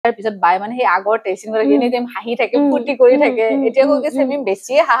তাৰ পিছত বাই মানে সেই আগৰ টেচিন গৰাকী এনিটাইম হাঁহি থাকে ফুৰ্তি কৰি থাকে এতিয়া কৈছে চেমি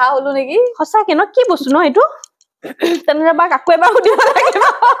বেছিয়ে হাহা হলো নেকি সঁচাকে ন কি বস্তু ন এইটো তেনে বাক আকৌ এবাৰ সুধিব লাগিব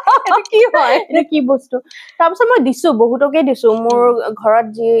এইটো কি হয় এইটো কি বস্তু তাৰপিছত মই দিছো বহুতকে দিছো মোৰ ঘৰত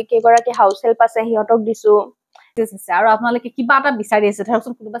যি কেইগৰাকী হাউচ হেল্প আছে সিহঁতক দিছো আৰু আপোনালোকে কিবা এটা বিচাৰি আছে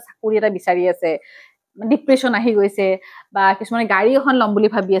ধৰকচোন কোনোবা চাকৰি এটা বিচাৰি আছে ডিপ্ৰেছন আহি গৈছে বা কিছুমানে গাড়ী এখন ল'ম বুলি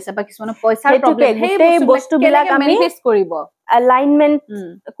ভাবি আছে বা কিছুমানে পইচাৰ প্ৰব্লেম সেই বস্তুবিলাক আমি মেনিফেষ্ট কৰিব এলাইনমেন্ট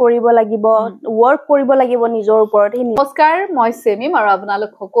কৰিব লাগিব ওয়াৰ্ক কৰিব লাগিব নিজৰ ওপৰত নমস্কাৰ মই সেমিম আৰু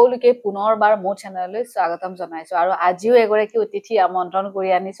আপোনালোক সকলোকে পুনৰবাৰ মোৰ চেনেললৈ স্বাগতম জনাইছো আৰু আজিও এগৰাকী অতিথি আমন্ত্ৰণ কৰি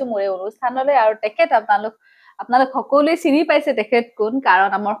আনিছো মোৰ এই অনুষ্ঠানলৈ আৰু তেখেত আপোনালোক সকলোৱে চিনি পাইছে তেখেত কোন কাৰণ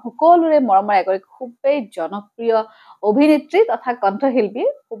আমাৰ সকলোৰে মৰমৰ এগৰাকী খুবেই জনপ্ৰিয় অভিনেত্ৰী তথা কণ্ঠশিল্পী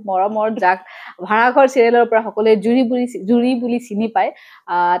খুব মৰমৰ যাক ভাড়াঘৰ চিৰিয়েলৰ পৰা সকলোৱে জুৰি বুলি চিনি পায়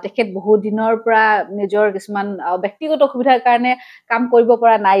তেখেত বহুত দিনৰ পৰা নিজৰ কিছুমান ব্যক্তিগত অসুবিধাৰ কাৰণে কাম কৰিব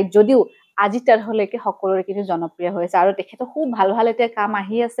পৰা নাই যদিও আজি তাৰলৈকে সকলোৰে কিন্তু জনপ্ৰিয় হৈছে আৰু তেখেতৰ খুব ভাল ভাল এতিয়া কাম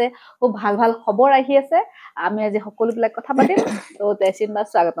আহি আছে খুব ভাল ভাল খবৰ আহি আছে আমি আজি সকলোবিলাক কথা পাতিম তো তেহসিন বা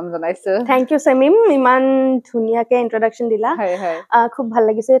স্বাগতম জনাইছো থ্যাংক ইউ সেমিম ইমান ধুনিয়াকে ইন্ট্ৰোডাকশন দিলা হয় হয় খুব ভাল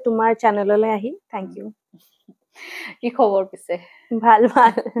লাগিছে তোমাৰ চেনেললৈ আহি থ্যাংক ইউ কি খবৰ পিছে ভাল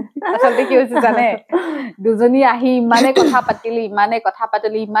ভাল আচলতে কি হৈছে জানে দুজনী আহি ইমানে কথা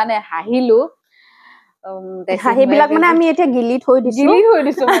পাতিলি ইমানে হাঁহিলো হাঁহিবিলাক মানে আমি এতিয়া গিলি থৈ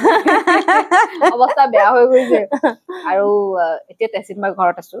দিছো অৱস্থা বেয়া হৈ গৈছে আৰু এতিয়া তেহসিনবাৰ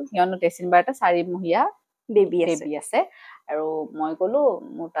ঘৰত আছো কিয়নো তেহসিনবাৰ এটা 4 মহীয়া বেবী আছে আৰু মই কলো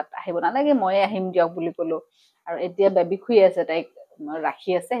মোৰ তাত আহিব নালাগে মই আহিম দিয়ক বুলি কলো আৰু এতিয়া বেবী খুই আছে তাইক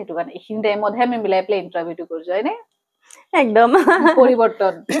ৰাখি আছে হেতু কাৰণে এইখিনি টাইমতহে আমি মিলাই প্লে ইন্টাৰভিউটো কৰিছো হয়নে একদম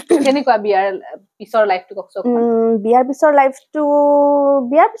পৰিৱৰ্তন কেনেকুৱা বিয়াৰ পিছৰ লাইফটো কওকচোন বিয়াৰ পিছৰ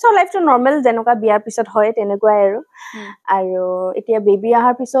লাইফটো নৰ্মেল যেনেকুৱা বিয়াৰ পিছত হয় তেনেকুৱাই আৰু এতিয়া বেবী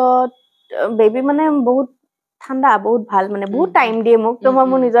আহাৰ পিছত বেবী মানে বহুত ঠাণ্ডা বহুত ভাল মানে বহুত টাইম দিয়ে মোক তো মই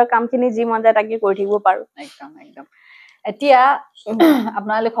মোৰ নিজৰ কামখিনি যি মন যায় তাকে কৰি থাকিব পাৰো একদম এতিয়া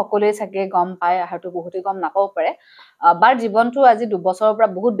আপোনালোক সকলোৱে চাগে গম পায় হয়তো বহুতে গম নাপাব পাৰে বাৰ জীৱনটো আজি 2 বছৰৰ পৰা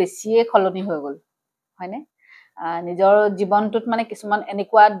বহুত বেছিয়ে খলনি হৈ গ'ল হয়নে নিজৰ জীৱনটোত মানে কিছুমান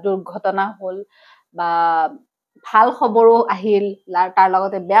এনেকুৱা দুৰ্ঘটনা হ'ল বা ভাল খবৰো আহিল তাৰ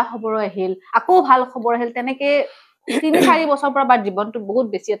লগতে বেয়া খবৰো আহিল আকৌ ভাল খবৰ আহিল তেনেকে 3-4 বছৰৰ পৰা বাৰ জীৱনটো বহুত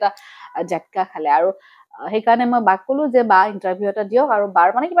বেছি এটা ঝটকা খালে আৰু সেইকাৰণে মই বাক কলো যে বা ইন্টাৰভিউ এটা দিয়ক আৰু বাৰ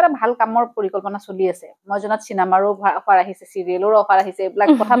মানে কিবা এটা ভাল কামৰ পৰিকল্পনা চলি আছে মই জনাত চিনেমাৰো অফাৰ আহিছে চিৰিয়েলৰো অফাৰ আহিছে এইবিলাক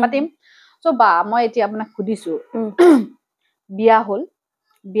কথা পাতিম সো বা মই এতিয়া আপোনাক সুধিছো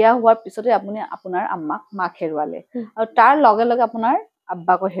বিয়া হোৱাৰ পিছতে আপুনি আপোনাৰ মাক হেৰুৱালে আৰু তাৰ লগে লগে আপোনাৰ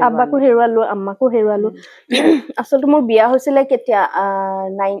আব্বাকো হেৰুৱালো আম্মাকো হেৰুৱালো আচলতে মোৰ বিয়া হৈছিল কেতিয়া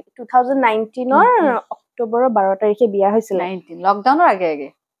 2019 অক্টোবৰৰ 12 তাৰিখে বিয়া হৈছিল 19 লকডাউনৰ আগে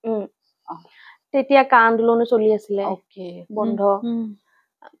তেতিয়া কা আন্দোলনো চলি আছিল বন্ধ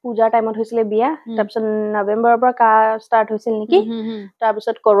পূজাৰ টাইমত হৈছিল বিয়া তাৰ পিছত নৱেম্বৰৰ পৰা কা ষ্টাৰ্ট হৈছিল নেকি তাৰ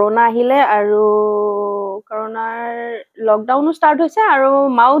পিছত কৰোনা আহিলে আৰু কৰোনাৰ লকডাউনো ষ্টাৰ্ট হৈছে আৰু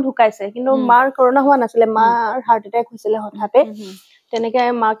মাও ঢুকাইছে কিন্তু মাৰ কৰোনা হোৱা নাছিলে মাৰ হাৰ্ট এটেক হৈছিল হঠাতে তেনেকৈ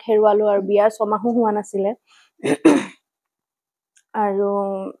মাক হেৰুৱালো আৰু বিয়াৰ 6 মাহো হোৱা নাছিলে আৰু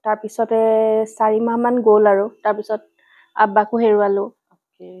তাৰ পিছতে 4 মাহ মান গ'ল আৰু তাৰ পিছত আব্বাকো হেৰুৱালো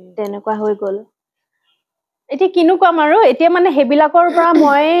তেনেকুৱা হৈ গ'ল এতিয়া কিনো কম আৰু এতিয়া মানে হেবিলাকৰ পৰা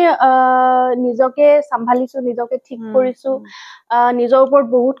মই নিজকে সম্ভালিছো নিজকে ঠিক কৰিছো নিজৰ ওপৰত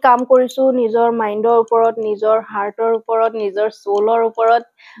বহুত কাম কৰিছো নিজৰ মাইন্ডৰ ওপৰত নিজৰ হাৰ্টৰ ওপৰত নিজৰ সোলৰ ওপৰত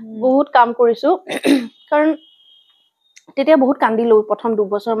বহুত কাম কৰিছো কাৰণ তেতিয়া বহুত কান্দিলো প্ৰথম 2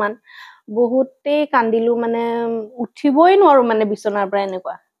 বছৰ মান বহুতে কান্দিলো মানে উঠিবই নোৱাৰো মানে বিছনাৰ পৰা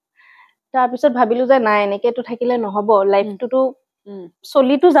এনেকুৱা তাৰ পিছত ভাবিলো যে নাই এনেকেটো থাকিলে নহব লাইফটোটো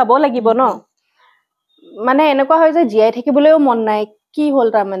চলিটো যাব লাগিব ন মানে এনেকুৱা হয় যে জীয়াই থাকিবলৈও মন নাই কি হল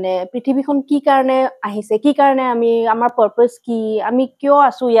তাৰ মানে পৃথিৱীখন কি কাৰণে আহিছে কি কাৰণে আমি আমাৰ পাৰপাস কি আমি কিয়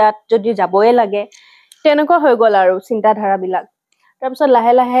আছো ইয়াত যদি যাবই লাগে তেনেকুৱা হৈ গল আৰু চিন্তা ধাৰাবিলাক তাৰ পিছত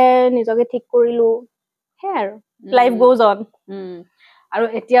লাহে লাহে নিজকে ঠিক কৰিলো হে আৰু লাইফ গোজ অন আৰু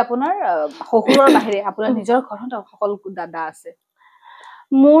এতিয়া আপোনাৰ হহুৰৰ বাহিৰে আপোনাৰ নিজৰ ঘৰত সকল দাদা আছে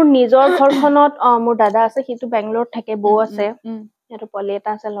মোৰ নিজৰ ঘৰখনত মোৰ দাদা আছে হিটো বেংগলোৰত থাকে বৌ আছে এটো পলি এটা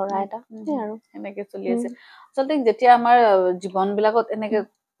আছে লৰা এটা আৰু এনেকে চলি আছে আচলতে যেতিয়া আমাৰ জীৱন বিলাকত এনেকে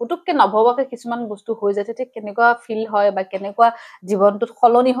পুতুককে নভবাকে কিছুমান বস্তু হৈ যায় তেতিয়া কেনেকুৱা ফিল হয় বা কেনেকুৱা জীৱনটোত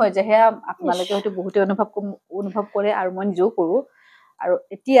খলনি হয় যে হেয়া আপোনালোকে হয়তো বহুতে অনুভৱ কৰে আৰু মই নিজেও কৰো আৰু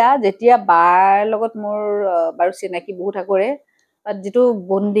এতিয়া যেতিয়া বাৰ লগত মোৰ বাৰু চিনাকি বহুত আগৰে যেটো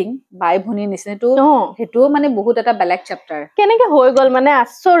বন্ডিং বাই ভনী নিচিনাটো হেটো মানে বহুত এটা বেলেগ চেপ্টাৰ কেনেকে হৈ গল মানে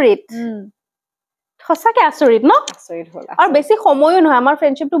আচৰিত সঁচাকে আচৰিত ন আচৰিত হ'ল আৰু বেছি সময়ো নহয় আমাৰ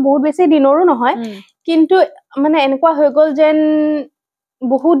ফ্ৰেণ্ডশ্বিপটো বহুত বেছি দিনৰো নহয় কিন্তু মানে এনেকুৱা হৈ গ'ল যেন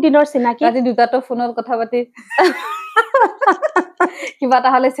বহুত দিনৰ চিনাকি ৰাতি দুটাটো ফোনত কথা পাতি কিবা এটা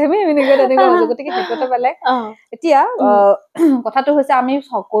হলে চেমি মিনিগত এনেকুৱা হৈ গতিকে সেইটো বেলেগ এতিয়া কথাটো হৈছে আমি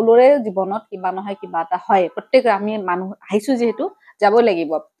সকলোৰে জীৱনত কিবা নহয় কিবা এটা হয় প্ৰত্যেক আমি মানুহ আহিছো যেহেতু যাব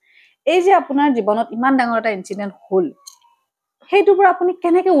লাগিব এই যে আপোনাৰ জীৱনত ইমান ডাঙৰ এটা ইনসিডেন্ট হ'ল সেইটোৰ পৰা আপুনি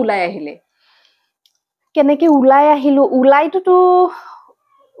কেনেকে ওলাই আহিলে কেনেকে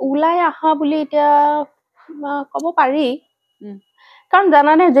ওলাই আহা বুলি এতিয়া ক'ব পাৰি কাৰণ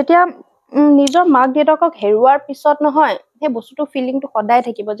জানানে যেতিয়া নিজৰ মাক দেউতাকক হেৰুৱাৰ পিছত নহয় সেই বস্তুটো ফিলিংটো সদায়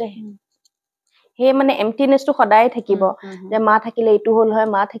থাকিব যে সেই মানে এমটিনেছটো সদায় থাকিব যে মা থাকিলে এইটো হ'ল হয়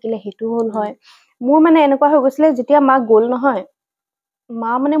মা থাকিলে সেইটো হ'ল হয় মোৰ মানে এনেকুৱা হৈ গৈছিলে যেতিয়া মা গ'ল নহয়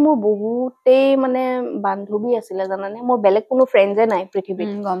মা মানে মোৰ বহুতেই মানে বান্ধৱী আছিলে জানানে মোৰ বেলেগ কোনো ফ্ৰেণ্ডে নাই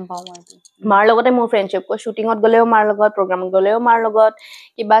পৃথিৱীত গম পাওঁ মই মাৰ লগতে মোৰ ফ্ৰেণ্ডশ্বিপ শ্বুটিঙত গ'লেও মাৰ লগত প্ৰগ্ৰামত গ'লেও মাৰ লগত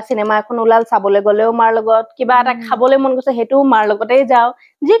কিবা চিনেমা এখন ওলাল চাবলৈ গ'লেও মাৰ লগত কিবা এটা খাবলৈ মন গৈছে সেইটোও মাৰ লগতেই যাওঁ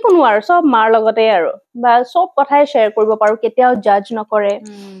যিকোনো আৰু চব মাৰ লগতেই আৰু বা চব কথাই শ্বেয়াৰ কৰিব পাৰো কেতিয়াও জাজ নকৰে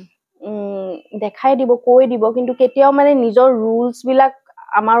দেখাই দিব কৈ দিব কিন্তু কেতিয়াও মানে নিজৰ ৰুলছ বিলাক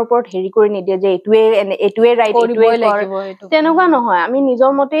আমাৰ ওপৰত হেৰি কৰি নিদিয়ে যে এইটোৱে ৰাইট তেনেকুৱা নহয় আমি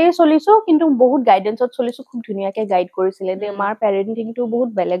নিজৰ মতেই চলিছো কিন্তু বহুত গাইডেন্সত চলিছো খুব ধুনীয়াকে গাইড কৰিছিলে দেই মাৰ পেৰেণ্টিংটো বহুত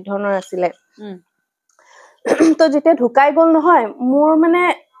বেলেগ ধৰণৰ আছিলে তো যেতিয়া ঢুকাই গ'ল নহয় মোৰ মানে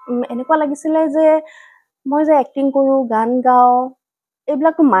এনেকুৱা লাগিছিলে যে মই যে এক্টিং কৰো গান গাওঁ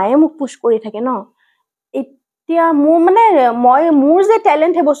এইবিলাকতো মায়ে মোক পুশ কৰি থাকে ন এতিয়া মোৰ মানে মোৰ যে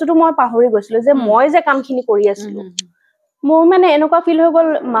টেলেণ্ট সেই বস্তুটো মই পাহৰি গৈছিলো যে মই যে কামখিনি কৰি আছিলো মোৰ মানে এনেকুৱা ফিল হৈ গ'ল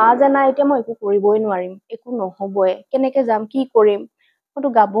মা যে নাই এতিয়া মই একো কৰিবই নোৱাৰিম একো নহবই কেনেকে যাম কি কৰিম মইতো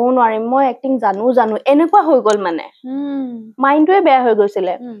গাবও নোৱাৰিম মই এক্টিং জানো এনেকুৱা হৈ গ'ল মানে মাইণ্ডটোৱে বেয়া হৈ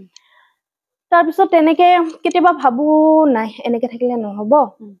গৈছিলে তাৰপিছত তেনেকে কেতিয়াবা ভাবো নাই এনেকে থাকিলে নহব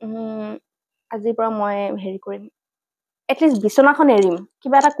আজিৰ পৰা মই হেৰি কৰিম এটলিষ্ট বিচনাখন এৰিম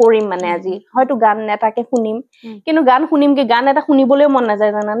কিবা এটা কৰিম মানে আজি হয়তো গান এটাকে শুনিম কিন্তু গান শুনিম কি গান এটা শুনিবলৈও মন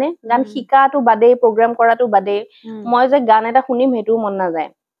নাযায় জানানে গান শিকাটো বাদেই প্ৰগ্ৰাম কৰাটো বাদেই মই যে গান এটা শুনিম সেইটোও মন নাযায়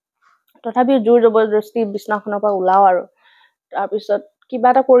তথাপিও জোৰ জবৰদস্তি বিচনাখনৰ পৰা ওলাও আৰু তাৰপিছত কিবা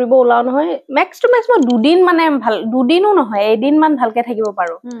এটা কৰিব ওলাও নহয় মেক্স টু মেক্স মই দুদিনো নহয় এদিনমান ভালকে থাকিব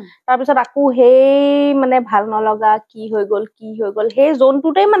পাৰো তাৰপিছত আকৌ সেই মানে ভাল নলগা কি হৈ গ'ল সেই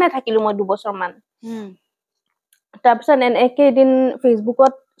জোনটোতেই মানে থাকিলো মই 2 বছৰ মান তাৰপিছত এনেকে এদিন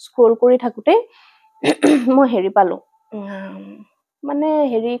ফেচবুকত স্ক্ৰল কৰি থাকোতে মই হেৰি পালো মানে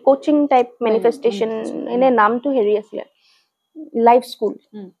হেৰি কোচিং টাইপ মেনিফেষ্টেশ্যন এনে নামটো হেৰি আছিলে লাইফ স্কুল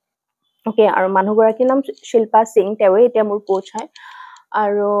ওকে আৰু মানুহগৰাকীৰ নাম শিল্পা সিং তেওঁৱে এতিয়া মোৰ কোচ হয়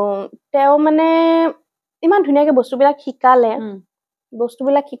আৰু তেওঁ মানে ইমান ধুনীয়াকে বস্তুবিলাক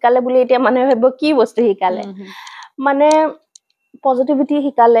শিকালে বুলি এতিয়া মানুহে ভাবিব কি বস্তু শিকালে মানে পজিটিভিটি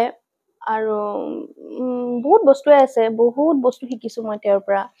শিকালে আৰু বহুত বস্তুৱে আছে বহুত বস্তু শিকিছো মই তেওঁৰ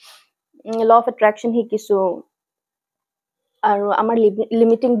পৰা ল অফ এট্ৰেকশ্যন শিকিছো আৰু আমাৰ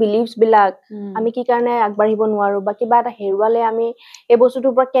লিমিটিং বিলিভছ বিলাক আমি কি কাৰণে আগবাঢ়িব নোৱাৰো বা কিবা এটা হেৰুৱালে আমি এই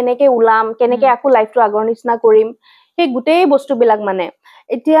বস্তুটোৰ পৰা কেনেকে ওলাম কেনেকে আকৌ লাইফটো আগৰ নিচিনা কৰিম সেই গোটেই বস্তুবিলাক মানে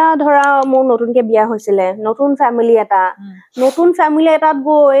এতিয়া ধৰা মোৰ নতুনকে বিয়া হৈছিলে নতুন ফেমিলি এটাত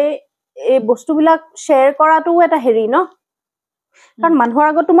গৈ এই বস্তুবিলাক শ্বেয়াৰ কৰাটো এটা হেৰি ন কাৰণ মানুহৰ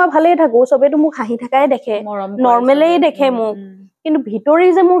আগততো মই ভালেই থাকো চবেতো মোক হাঁহি থাকাই দেখে নৰ্মেলেই দেখে মোক কিন্তু ভিতৰি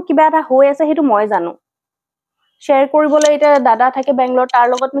যে মোৰ কিবা এটা হৈ আছে সেইটো মই জানো শ্বেয়াৰ কৰিবলৈ এতিয়া দাদা থাকে বেংগলৰ তাৰ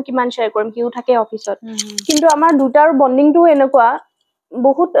লগতনো কিমান শ্বেয়াৰ কৰিম কিও থাকে অফিচত কিন্তু আমাৰ দুটাৰ বণ্ডিংটো এনেকুৱা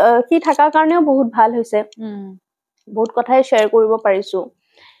বহুত সি থকাৰ কাৰণেও বহুত ভাল হৈছে বহুত কথাই শ্বেয়াৰ কৰিব পাৰিছো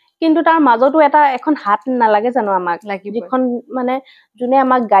কিন্তু তাৰ মাজতো এখন হাত নালাগে জানো আমাক যিখন মানে যোনে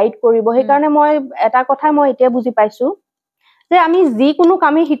আমাক গাইড কৰিব সেইকাৰণে মই এটা কথা মই এতিয়া বুজি পাইছো যে আমি যিকোনো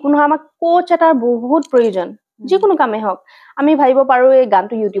কামেই শিকো নহয় আমাক কোচ এটাৰ বহুত প্ৰয়োজন যিকোনো কামেই হওক আমি ভাবিব পাৰো এই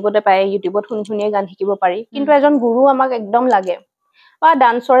গানটো ইউটিউবতে পায় ইউটিউবত শুনিয়ে গান শিকিব পাৰি কিন্তু এজন গুৰু আমাক একদম লাগে বা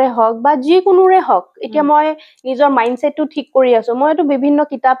ডান্সৰে হওক বা যিকোনোৰে হওক এতিয়া মই নিজৰ মাইণ্ডছেটটো ঠিক কৰি আছো মইতো বিভিন্ন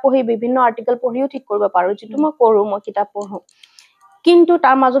কিতাপ পঢ়ি বিভিন্ন আৰ্টিকেল পঢ়িও ঠিক কৰিব পাৰো যিটো মই কৰো মই কিতাপ পঢ়ো কিন্তু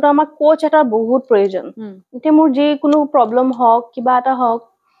তাৰ মাজতো আমাক কোচ এটাৰ বহুত প্ৰয়োজন এতিয়া মোৰ যিকোনো প্ৰব্লেম হওক কিবা এটা হওক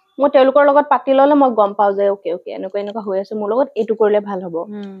মই তেওঁলোকৰ লগত পাতি ললে মই গম পাওঁ যে ওকে এনেকুৱা হৈ আছে মোৰ লগত এইটো কৰিলে ভাল হ'ব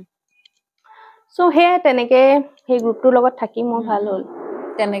সো হে তেনেকে সেই গ্ৰুপটোৰ লগত থাকি মোৰ ভাল হ'ল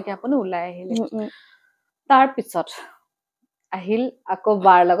তেনেকে আপুনি ওলাই আহিলে তাৰ পিছত আহিল আকৌ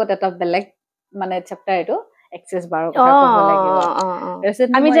বাৰ লগত এটা বেলেগ মানে চেপ্টাৰ এইটো এক্সেছ বাৰৰ কথা ক'ব লাগিব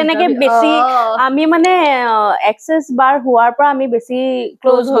আমি যেনেকে বেছি আমি মানে এক্সেছ বাৰ হোৱাৰ পৰা আমি বেছি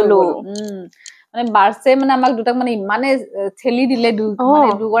ক্লোজ হলো মানে বাৰছে মানে আমাক দুটাক মানে ইমানে ঠেলি দিলে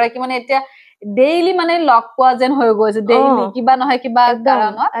মানে দুগৰাকী মানে এতিয়া ডেইলি মানে লগ পোৱা যেন হৈ গৈছে ডেইলি কিবা নহয় কিবা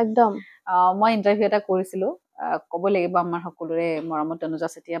কাৰণত একদম মই ইন্টাৰভিউ এটা কৰিছিলো ক'ব লাগিব আমাৰ সকলোৰে মৰমত তনুজা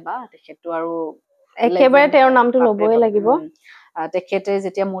চেতিয়া বা তেখেতটো আৰু একেবাৰে তেওঁৰ নামটো ল'বই লাগিব তেখেতে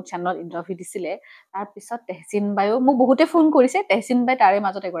যেতিয়া মোৰ চেনেলত ইন্টাৰভিউ দিছিলে তাৰ পিছত তেহসিন বাইও মোক বহুতে ফোন কৰিছে তেহসিন বাই তাৰে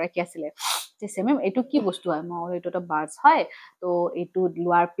মাজত এগৰাকী আছিলে যে মেম এইটো কি বস্তু হয় মই এইটো এটা বাৰ্ডছ হয় তো এইটো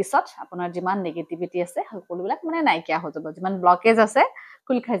লোৱাৰ পিছত আপোনাৰ যিমান নেগেটিভিটি আছে সকলোবিলাক মানে নাইকিয়া হৈ যাব যিমান ব্লকেজ আছে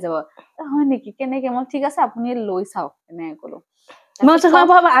খুল খাই যাব হয় নেকি কেনেকে মই ঠিক আছে আপুনি লৈ চাওক এনেকে ক'লো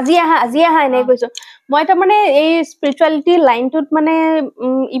আজি আহা এনেকে কৈছো মই তাৰমানে এই স্পিৰিচুৱেলিটি লাইনটোত মানে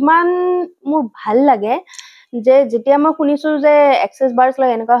ইমান মোৰ ভাল লাগে যে যেতিয়া মই শুনিছো যে এক্সেছ বাৰ্ডছ লৈ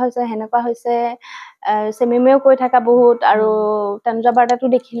এনেকুৱা হৈছে সেনেকুৱা হৈছে চেমিমেও কৈ থাকা বহুত আৰু তনুজা বাৰ্তাটো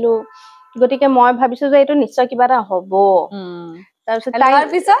দেখিলো গতিকে মই ভাবিছো যে এইটো নিশ্চয় কিবা এটা হ'ব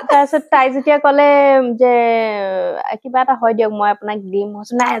তাৰপিছত তাই যেতিয়া ক'লে যে কিবা এটা হয় দিয়ক মই আপোনাক দিম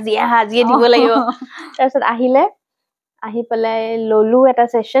নাই আজি আহা আজিয়ে দিব লাগিব তাৰপিছত আহি পেলাই ললো এটা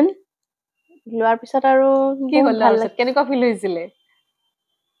সেশন লোৱাৰ পিছত আৰু কি হ'ল কেনেকুৱা ফিল হৈছিলে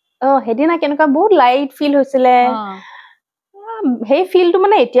সেইদিনা কেনেকুৱা বহুত লাইট ফিল হৈছিলে সেই ফিলটো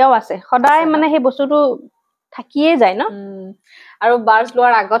মানে এতিয়াও আছে সদায় মানে সেই বস্তুটো থাকিয়ে যায় ন আৰু বাৰ্ডছ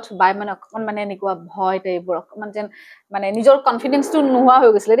লোৱাৰ আগত বাই মানে অকমান মানে এনেকুৱা ভয় টাইপৰ অকমান যেন মানে নিজৰ কনফিডেন্সটো নোহোৱা হৈ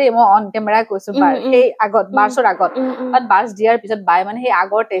গৈছিলে দেই মই অন কেমেৰা কৈছো সেই আগত বাৰ্ডছৰ আগত বাট বাৰ্ডছ দিয়াৰ পিছত বাই মানে সেই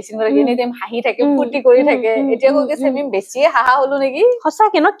আগৰ টেচিং গৰাকী এনি টাইম হাঁহি থাকে ফূৰ্তি কৰি থাকে এতিয়া কৈ গৈছে আমি বেছিয়ে হাঁহা হলো নেকি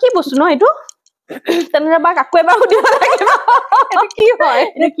সঁচাকে ন কি বস্তু ন এইটো তেনেহ'লে বাক আকৌ এবাৰ সুধিব লাগিব কি হয়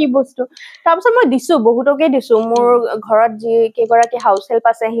এইটো কি বস্তু তাৰপিছত মই দিছো বহুতকে দিছো মোৰ ঘৰত যি কেইগৰাকী হাউচ হেল্প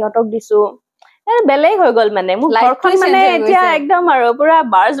আছে সিহঁতক দিছো বেলেগ হৈ গল মানে মোৰ ঘৰখন মানে এতিয়া একদম আৰু পুৰা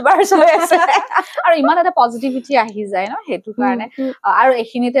বাৰ্জ হৈ আছে আৰু ইমান এটা পজিটিভিটি আহি যায় ন সেইটো কাৰণে আৰু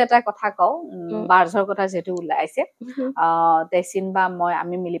এইখিনিতে এটা কথা কওঁ বাৰ্জৰ কথা যিহেতু ওলাইছে তেহসিন বা মই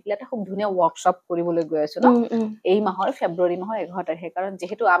আমি মিলি পেলাই এটা খুব ধুনীয়া ৱৰ্কশ্বপ কৰিবলৈ গৈ আছো ন এই মাহৰ ফেব্ৰুৱাৰী মাহৰ 11 তাৰিখে কাৰণ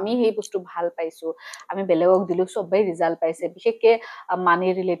যিহেতু আমি সেই বস্তু ভাল পাইছো আমি বেলেগক দিলো চবেই ৰিজাল্ট পাইছে বিশেষকে মানি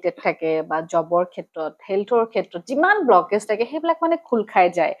ৰিলেটেড থাকে বা জবৰ ক্ষেত্ৰত হেল্থৰ ক্ষেত্ৰত যিমান ব্লকেজ থাকে সেইবিলাক মানে খোল খাই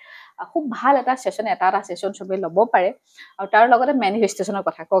যায় খুব ভাল এটা সেশন এটা সেশন সবে ল'ব পাৰে আৰু তাৰ লগতে মেনিফেষ্টেশনৰ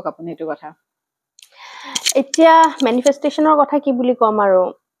কথা কওক আপুনি এইটো কথা এতিয়া মেনিফেষ্টেশনৰ কথা কি বুলি ক'ম আৰু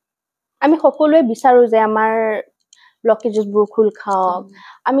আমি সকলোৱে বিচাৰো যে আমাৰ ব্লকেজেছবোৰ খোল খাওক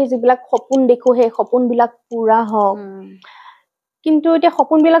আমি যিবিলাক সপোন দেখো সেই সপোনবিলাক পুৰা হওক কিন্তু এতিয়া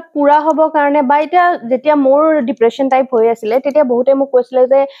সপোনবিলাক পুৰা হ'বৰ কাৰণে বা এতিয়া যেতিয়া মোৰ ডিপ্ৰেছন টাইপ হৈ আছিলে তেতিয়া বহুতে মোক কৈছিলে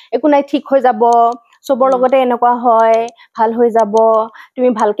যে একো নাই ঠিক হৈ যাব সবৰ লগতে এনেকুৱা হয় ভাল হৈ যাব তুমি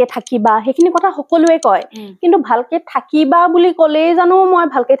ভালকে থাকিবা সেইখিনি কথা সকলোৱে কয় কিন্তু ভালকে থাকিবা বুলি ক'লেই জানো মই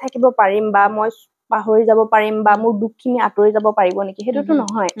ভালকে থাকিব পাৰিম বা মই পাহৰি যাব পাৰিম বা মোৰ দুখখিনি আঁতৰি যাব পাৰিব নেকি সেইটোতো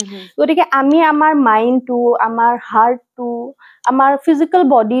নহয় গতিকে আমি আমাৰ মাইণ্ডটো আমাৰ হাৰ্টটো আমাৰ ফিজিকেল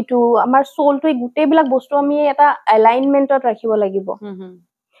বডিটো আমাৰ সোলটো গোটেইবিলাক বস্তু আমি এটা এলাইনমেন্টত ৰাখিব লাগিব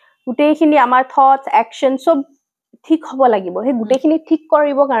গোটেইখিনি আমাৰ থটছ একচন সব ঠিক হ'ব লাগিব সেই গোটেইখিনি ঠিক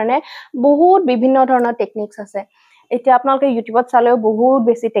কৰিবৰ কাৰণে বহুত বিভিন্ন ধৰণৰ টেকনিক্স আছে এতিয়া আপোনালোকে ইউটিউবত চালেও বহুত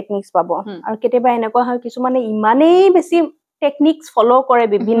বেছি টেকনিক্স পাব আৰু কেতিয়াবা এনেকুৱা হয় কিছুমানে ইমানেই বেছি টেকনিক্স ফলো কৰে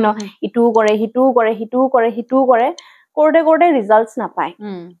বিভিন্ন ইটো কৰে হিটো কৰে হিটো কৰে হিটো কৰে কৰোতে ৰিজাল্টছ নাপায়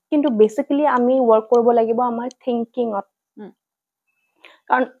কিন্তু বেসিক্যালি আমি ওয়াৰ্ক কৰিব লাগিব আমাৰ থিংকিংত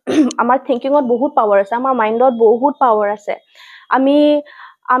কাৰণ আমাৰ থিংকিংত বহুত পাৱাৰ আছে আমাৰ মাইণ্ডত বহুত পাৱাৰ আছে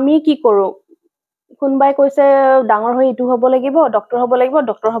আমি কি কৰো কোনবাই কৈছে ডাঙৰ হৈ ইটো হ'ব লাগিব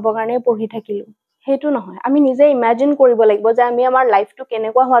ডক্টৰ হ'বৰ কাৰণে পঢ়ি থাকিলো হেতু নহয় আমি নিজে ইমাজিন কৰিব লাগিব যে আমি আমাৰ লাইফটো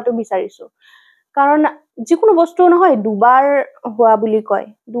কেনেকুৱা হোৱাটো বিচাৰিছো কাৰণ যিকোনো বস্তু নহয় দুবাৰ হোৱা বুলি কয়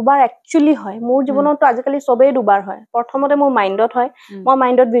দুবাৰ একচুয়ালি হয় মোৰ জীৱনতো আজিকালি সবেই দুবাৰ হয় প্ৰথমতে মোৰ মাইণ্ডত হয় মই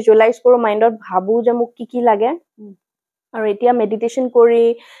মাইণ্ডত ভিজুৱেলাইজ কৰো মাইণ্ডত ভাবো যে মোক কি লাগে আৰু এতিয়া মেডিটেশন কৰি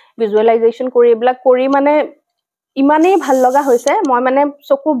ভিজুৱেলাইজেশন কৰি এইবিলাক কৰি মানে ইমানেই ভাল লগা হৈছে মই মানে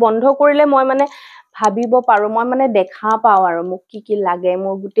চকু বন্ধ কৰিলে মই মানে ভাবিব পাৰো মই মানে দেখা পাও আৰু মোক কি লাগে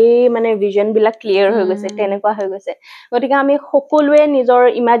মোৰ গোটেই মানে ভিজন বিলাক ক্লিয়াৰ হৈ গৈছে তেনেকুৱা হৈ গৈছে গতিকে আমি সকলোৱে নিজৰ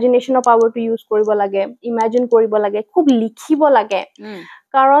ইমাজিনেশনৰ পাৱাৰটো ইউজ কৰিব লাগে ইমাজিন কৰিব লাগে খুব লিখিব লাগে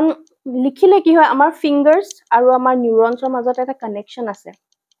কাৰণ লিখিলে কি হয় আমাৰ ফিংগাৰ্ছ আৰু আমাৰ নিউৰনছৰ মাজত এটা কানেকচন আছে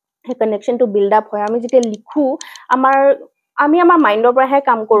সেই কানেকচনটো বিল্ড আপ হয় আমি যেতিয়া লিখো আমি আমাৰ মাইণ্ডৰ পৰাহে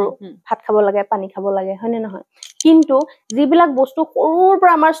কাম কৰো ভাত খাব লাগে পানী খাব লাগে হয়নে নহয় কিন্তু যিবিলাক বস্তু সৰুৰ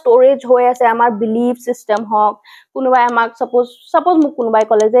পৰা আমাৰ ষ্টৰেজ হৈ আছে আমাৰ বিলিফ সিস্টেম হওক কোনোবাই আমাক সাপোজ মোক কোনোবাই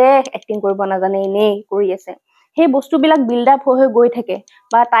ক'লে যে এক্টিং কৰিব নাজানে এনেই কৰি আছে সেই বস্তুবিলাক বিল্ড আপ হৈ গৈ থাকে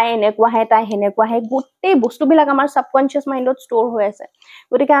বা তাই এনেকুৱাহে তাই হেনেকুৱাহে গোটেই বস্তুবিলাক আমাৰ সাবকনশিয়াস মাইণ্ডত ষ্টৰ হৈ আছে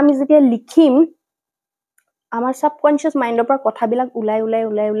গতিকে আমি যেতিয়া লিখিম আমাৰ সাবকনশিয়াস মাইণ্ডৰ পৰা কথাবিলাক উলাই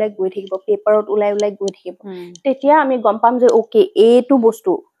গৈ থাকিব পেপাৰত উলাই গৈ থাকিব তেতিয়া আমি গম পাম যে ওকে এইটো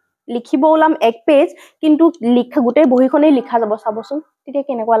বস্তু লিখিব ওলাম 1 পেজ কিন্তু গোটেই বহিখনেই লিখা যাব চাবচোন তেতিয়া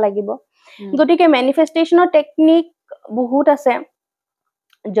কেনেকুৱা লাগিব গতিকে মেনিফেষ্টেশ্যনৰ টেকনিক বহুত আছে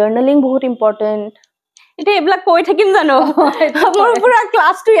জাৰ্নেলিং বহুত ইম্পৰ্টেণ্ট এতিয়া এইবিলাক কৈ থাকিম জানো মোৰ পুৰা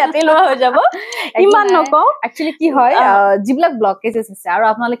ক্লাছটো ইয়াতে লোৱা হৈ যাব ইমান নকওঁ একচুৱেলি কি হয় যিবিলাক ব্লকেজেছ আছে আৰু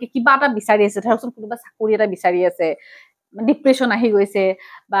আপোনালোকে কিবা এটা বিচাৰি আছে ধৰকচোন কোনোবা চাকৰি এটা বিচাৰি আছে ডিপ্ৰেছন আহি গৈছে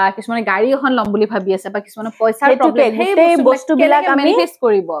বা কিছুমানে গাড়ী এখন ল'ম বুলি ভাবি আছে বা কিছুমানে পইচাৰ প্ৰব্লেম সেই বস্তুবিলাক আমি মেনিফেষ্ট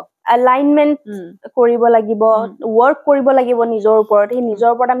কৰিব এলাইনমেন্ট কৰিব লাগিব ওয়াৰ্ক কৰিব লাগিব নিজৰ ওপৰত এই নিজৰ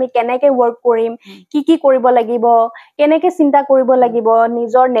ওপৰত আমি কেনেকৈ ওয়াৰ্ক কৰিম কি কৰিব লাগিব কেনেকৈ চিন্তা কৰিব লাগিব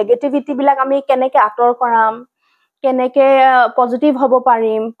নিজৰ নেগেটিভিটি বিলাক আমি কেনেকৈ আঁতৰ কৰাম কেনেকৈ পজিটিভ হ'ব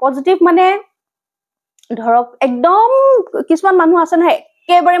পাৰিম পজিটিভ মানে ধৰক একদম কিছুমান মানুহ আছে নহয়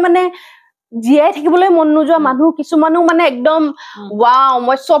একেবাৰে মানে জীয়াই থাকিবলৈ মন নোযোৱা মানুহ কিছুমানো মানে একদম ওয়াও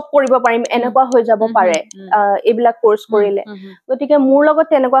মই সব কৰিব পাৰিম এনেকুৱা হৈ যাব পাৰে এইবিলাক কোৰ্স কৰিলে গতিকে মোৰ লগত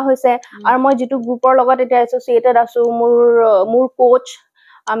তেনেকুৱা হৈছে আৰু মই যেটো গ্ৰুপৰ লগত এটা এছ'চিয়েটেড আছো মোৰ কোচ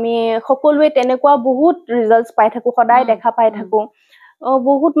আমি সকলোৱে তেনেকুৱা বহুত ৰিজাল্টস পাই থাকো সদায় দেখা পাই থাকো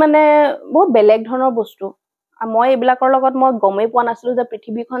বহুত মানে বহুত বেলেগ ধৰণৰ বস্তু মই এইবিলাকৰ লগত মই গমেই পোৱা নাছিলো যে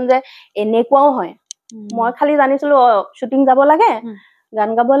পৃথিৱীখন যে এনেকুৱাও হয় মই খালি জানিছিলো শুটিং যাব লাগে গান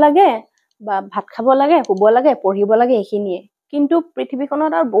গাব লাগে বা ভাত খাব লাগে শুব লাগে পঢ়িব লাগে এইখিনিয়ে কিন্তু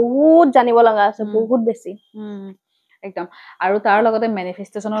পৃথিৱীখনত আৰু বহুত জানিব লগা আছে বহুত বেছি একদম আৰু তাৰ লগতে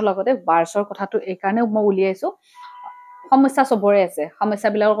মেনিফেষ্টেশ্যনৰ লগতে বাৰ্ছৰ কথাটো এই কাৰণে মই উলিয়াইছো সমস্যা সবৰে আছে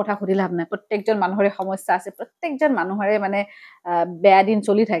সমস্যাবিলাকৰ কথা সুধি লাভ নাই প্ৰত্যেকজন মানুহৰে সমস্যা আছে প্ৰত্যেকজন মানুহৰে মানে বেয়া দিন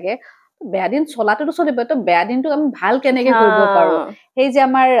চলি থাকে বেয়া দিন চলাটোতো চলিব তো বেয়া দিনটো আমি ভাল কেনেকৈ কৰিব পাৰো সেই যে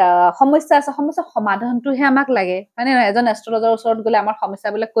আমাৰ সমস্যা আছে সমস্যা সমাধানটোহে আমাক লাগে মানে এজন এষ্ট্ৰলজাৰ ওচৰত গ'লে আমাৰ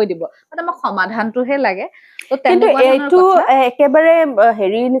সমস্যাবিলাক কৈ দিব মানে আমাক সমাধানটোহে লাগে তো কিন্তু এইটো একেবাৰে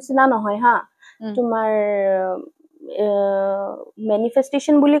হেৰি নিচিনা নহয় হা তোমাৰ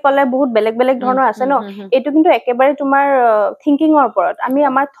মেনিফেষ্টেশ্যন বুলি ক'লে বহুত বেলেগ বেলেগ ধৰণৰ আছে ন এইটো কিন্তু একেবাৰে তোমাৰ থিংকিঙৰ ওপৰত আমি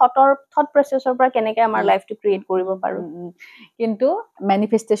আমাৰ থট প্ৰচেছৰ পৰা কেনেকৈ আমাৰ লাইফটো ক্ৰিয়েট কৰিব পাৰো কিন্তু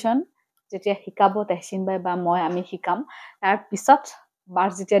মেনিফেষ্টেশ্যন যেতিয়া শিকাব তেহসিন বাই বা মই আমি শিকাম তাৰ পিছত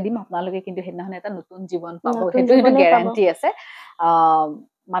বাৰ্ছ যেতিয়া দিম আপোনালোকে কিন্তু সেইদিনাখন এটা নতুন জীৱন পাব সেইটো গ্যাৰান্টি আছে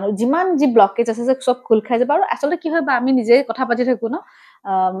মানুহ যিমান যি ব্লকেজ আছে যে সব খোল খাই যাব আৰু আচলতে কি হয় বা আমি নিজে কথা পাতি থাকো ন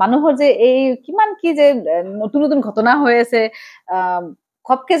মানুহৰ যে এই কিমান কি যে নতুন নতুন ঘটনা হৈ আছে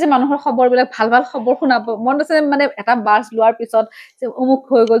খপকে যে মানুহৰ খবৰবিলাক ভাল ভাল খবৰ শুনাব মন আছে মানে এটা বাৰ্ছ লোৱাৰ পিছত যে অমুক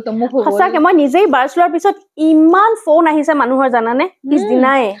হৈ গ'ল তমুক হৈ গ'ল সঁচাকে মই নিজেই বাৰ্ছ লোৱাৰ পিছত ইমান ফোন আহিছে মানুহৰ জানানে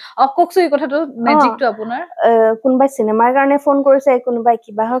পিছদিনাই কওকচোন এই কথাটো মেজিকটো আপোনাৰ কোনোবাই চিনেমাৰ কাৰণে ফোন কৰিছে কোনোবাই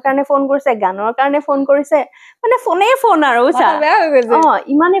কিবাহৰ কাৰণে ফোন কৰিছে গানৰ কাৰণে ফোন কৰিছে মানে ফোন আৰু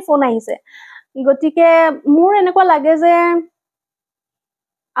ইমানেই ফোন আহিছে গতিকে মোৰ এনেকুৱা লাগে যে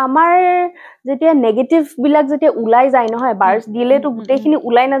আমাৰ যেতিয়া নেগেটিভ বিলাক যেতিয়া ওলাই যায় নহয় বাৰ্ছ দিলেতো গোটেইখিনি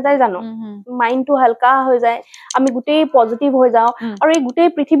ওলাই নাযায় জানো মাইণ্ডটো হালকা হৈ যায় আমি গোটেই পজিটিভ হৈ যাওঁ আৰু এই গোটেই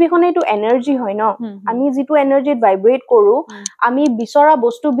পৃথিৱীখনেইটো এনাৰ্জি হয় ন আমি যিটো এনাৰ্জিত ভাইব্ৰেট কৰো আমি বিচৰা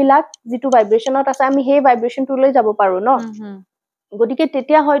বস্তুবিলাক যিটো ভাইব্ৰেশ্যনত আছে আমি সেই ভাইব্ৰেশ্যনটোলৈ যাব পাৰো ন গতিকে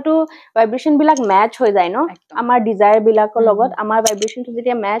তেতিয়া হয়তো ভাইব্ৰেশ্যন বিলাক মেচ হৈ যায় ন আমাৰ ডিজায়াৰ বিলাকৰ লগত আমাৰ ভাইব্ৰেশ্যনটো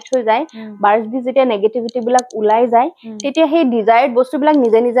যেতিয়া মেচ হৈ যায় বাৰ্ছ দি যেতিয়া নেগেটিভিটি বিলাক ওলাই যায় তেতিয়া সেই ডিজায়াৰ্ড বস্তুবিলাক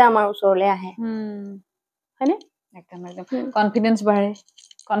নিজে নিজে আমাৰ ওচৰলৈ আহে হয়নে একদম কনফিডেন্স বাঢ়ে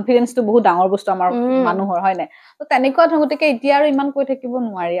কনফিডেন্সটো বহুত ডাঙৰ বস্তু আমাৰ মানুহৰ হয় নাই তো তেনেকুৱা ধৰণে এতিয়া আৰু ইমান কৈ থাকিব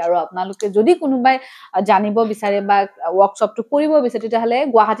নোৱাৰি আৰু আপোনালোকে যদি কোনোবাই জানিব বিচাৰে বা ৱৰ্কশ্বপটো কৰিব বিচাৰে তেতিয়াহ'লে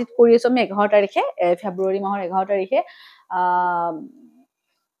গুৱাহাটীত কৰি আছো আমি 11 তাৰিখে ফেব্ৰুৱাৰী মাহৰ 11 তাৰিখে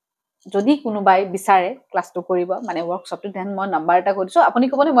যদি কোনোবাই বিচাৰে ক্লাছটো কৰিব মানে ৱৰ্কশ্বপটো দেন মই নাম্বাৰ এটা কৈ দিছো আপুনি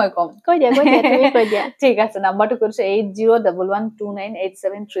ক'বনে মই ক'ম কৈ দিয়া তুমি কৈ দিয়া ঠিক আছে নাম্বাৰটো কৈ দিছো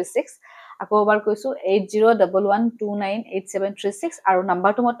 8011298736 আকৌ এবাৰ কৈছো 8011298736 আৰু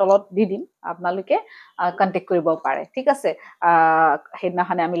নাম্বাৰটো মই তলত দি দিম আপোনালোকে কন্টেক্ট কৰিব পাৰে ঠিক আছে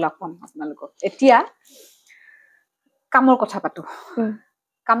সেইদিনাখনে আমি লগ পাম আপোনালোকক এতিয়া কামৰ কথা পাতো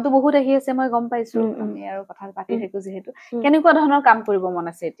কামটো বহুত আহি আছে মই গম পাইছো আমি আৰু কথা পাতি থাকো যেহেতু কেনেকুৱা ধৰণৰ কাম কৰিব মন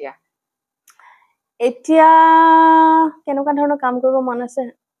আছে এতিয়া কেনেকুৱা ধৰণৰ কাম কৰিব মন আছে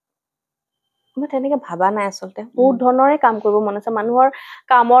মই তেনেকে ভাবা নাই আচলতে বহুত ধৰণৰে কাম কৰিব মন আছে মানুহৰ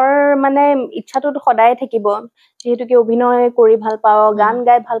কামৰ মানে ইচ্ছাটো সদায় থাকিব যেহেতু কি অভিনয় কৰি ভাল পাওঁ গান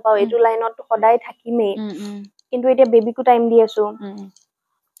গাই ভাল পাওঁ এইটো লাইনত সদায় থাকিমেই কিন্তু এতিয়া বেবিকো টাইম দি আছো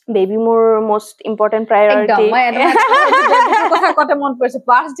বেবি মোৰ মোষ্ট ইম্পৰ্টেন্ট প্ৰায়োৰিটি মই এটা কথা কতে মন পৰিছে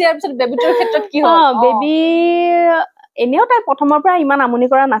বাৰ্ছ দিয়াৰ পিছত বেবিটোৰ ক্ষেত্ৰত কি হ'ল বেবি এনেও তাই প্ৰথমৰ পৰা ইমান আমনি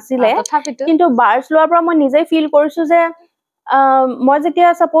কৰা নাছিলে কিন্তু বাৰ্ছ লোৱাৰ পৰা মই নিজে ফিল কৰিছো যে মই যেতিয়া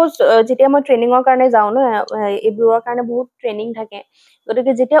সাপোজ যেতিয়া মই ট্ৰেইনিঙৰ কাৰণে যাওঁ ন এইবোৰৰ কাৰণে বহুত ট্ৰেইনিং থাকে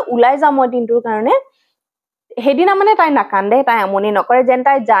গতিকে যেতিয়া ওলাই যাওঁ মই দিনটোৰ কাৰণে সেইদিনা মানে তাই নাকান্দে তাই আমনি নকৰে যেন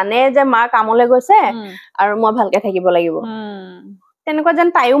তাই জানে যে মা কামলৈ গৈছে আৰু মই ভালকে থাকিব লাগিব তেনেকুৱা যেন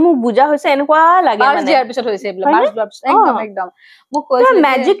তাইও মোক বুজা হৈছে এনেকুৱা লাগে মানে বাৰ পিছত হৈছে এইবিলাক বাৰ যোৱাৰ পিছত একদম একদম মোক কৈছিল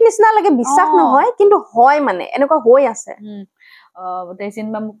মেজিক নিচিনা লাগে বিশ্বাস নহয় কিন্তু হয় মানে এনেকুৱা হৈ আছে তেহসিন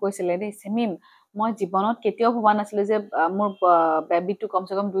বা মোক কৈছিলে দেই চেমিম মই জীৱনত কেতিয়াও ভবা নাছিলো যে মোৰ বেবিটো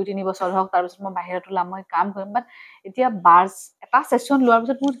কমচে কম 2-3 বছৰ হওক তাৰপিছত মই বাহিৰত ওলাম মই কাম কৰিম বাট এতিয়া বাৰ্ছ এটা সেশন লোৱাৰ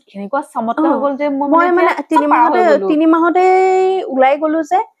পিছত মোৰ কেনেকুৱা চমৎকাৰ হৈ গ'ল যে মই মানে 3 মাহতে ওলাই গলো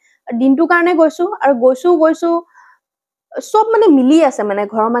যে দিনটোৰ কাৰণে গৈছো আৰু গৈছো সব মানে মিলি আছে মানে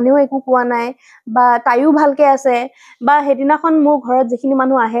ঘৰৰ মানুহেও একো কোৱা নাই বা তাইও ভালকে আছে বা হেদিনাখন মোৰ ঘৰত যিখিনি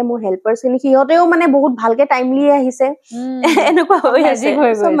মানুহ আহে মোৰ হেল্পাৰছ খিনি সিহঁতেও মানে বহুত ভালকে টাইমলি আহিছে এনেকুৱা হৈ আছে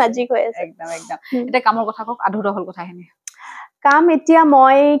সব মেজিক হৈ আছে একদম এটা কামৰ কথা কক আধৰুৱা হল কথাখিনি কাম এতিয়া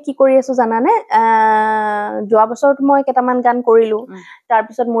মই কি কৰি আছো জানানে যোৱা বছৰত মই কেইটামান গান কৰিলো তাৰ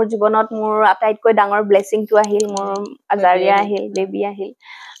পিছত মোৰ জীৱনত মোৰ আটাইতকৈ ডাঙৰ ব্লেছিংটো আহিল মোৰ আজাৰিয়া আহিল বেবী আহিল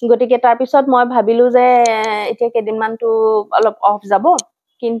গতিকে তাৰ পিছত মই ভাবিলো যে এতিয়া কেইদিনমানটো অলপ অফ যাব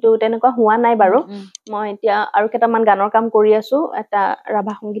কিন্তু তেনেকুৱা হোৱা নাই বাৰু মই এতিয়া আৰু কেইটামান গানৰ কাম কৰি আছো এটা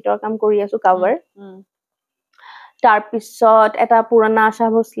ৰাভা সংগীতৰ কাম কৰি আছো কভাৰ তাৰ পিছত এটা পুৰণা আশা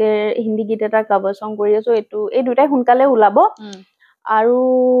ভোসলেৰ হিন্দী গীত এটা কভাৰ সং কৰি আছো এই দুটাই সোনকালে ওলাব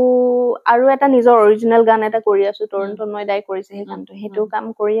আৰু এটা নিজৰ অৰিজিনেল গান এটা কৰি আছো তৰুণ দাই কৰিছে সেই গানটো সেইটো কাম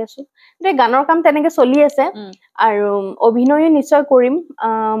কৰি আছো এই গানৰ কাম তেনেকে চলি আছে আৰু অভিনয়ো নিশ্চয় কৰিম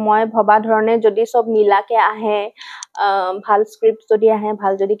মই ভবা ধৰণে যদি সব মিলাকে আহে ভাল স্ক্ৰিপ্ট যদি আহে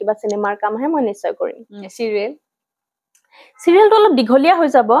ভাল যদি কিবা সিনেমাৰ কাম আহে মই নিশ্চয় কৰিম সিৰিয়েলটো অলপ দীঘলীয়া হৈ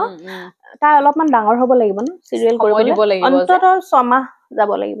যাব তাই অলপমান ডাঙৰ হ'ব লাগিব ন সিৰিয়েল কৰিবলৈ অন্তত 6 মাহ যাব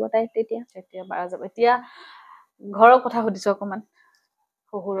লাগিব তাই তেতিয়া বাৰা যাব এতিয়া ঘৰৰ কথা সুধিছো অকমান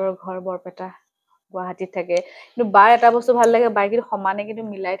শহুৰৰ ঘৰ বৰপেটা গুৱাহাটীত থাকে কিন্তু বাৰ এটা বস্তু ভাল লাগে বাই কিন্তু সমানে কিন্তু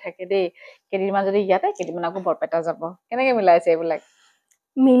মিলাই থাকে দেই কেইদিনমান যদি ইয়াতে কেইদিনমান আকৌ বৰপেটা যাব কেনেকে মিলাইছে এইবিলাক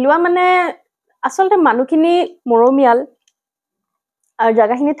মিলোৱা মানে আচলতে মানুহখিনি মৰমিয়াল আৰু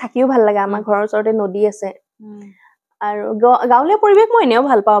জাগাখিনি থাকিও ভাল লাগে আমাৰ ঘৰৰ ওচৰতে নদী আছে আৰু গাঁৱলীয়া পৰিৱেশ মই এনেও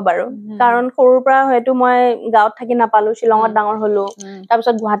ভাল পাওঁ বাৰু কাৰণ সৰুৰ পৰা হয়তো মই গাঁৱত থাকি নাপালো শিলঙত ডাঙৰ হলো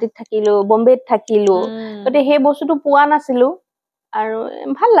তাৰপিছত গুৱাহাটীত থাকিলো বম্বেত থাকিলো গতিকে সেই বস্তুটো পোৱা নাছিলো আৰু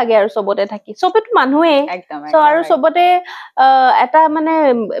ভাল লাগে আৰু সবতে থাকি সবেতো মানুহে আৰু সবতে এটা মানে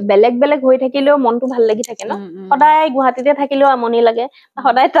বেলেগ হৈ থাকিলেও মনটো ভাল লাগি থাকে ন সদায় গুৱাহাটীতে থাকিলেও আমনি লাগে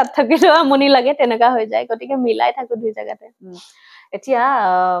সদায় তাত থাকিলেও আমনি লাগে তেনেকা হৈ যায় গতিকে মিলাই থাকো দুই জায়গাতে এতিয়া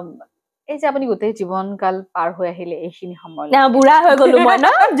এই যে আপুনি গোটেই জীৱনকাল পাৰ হৈ আহিলে এইখিনি সময় বুঢ়া হৈ গলো মই ন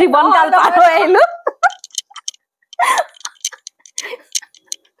জীৱনকাল পাৰ হৈ আহিলো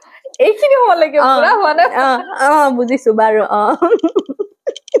এইখিনি সময়লৈকে বুঢ়া হোৱা নাই বুজিছো বাৰু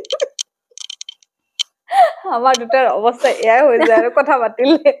আমাৰ দুটাৰ অৱস্থা এয়াই হৈ যায় আৰু কথা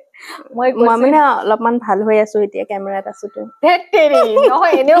পাতিলে মই মানে অলপমান ভাল হৈ আছো এতিয়া কেমেৰাত আছোতো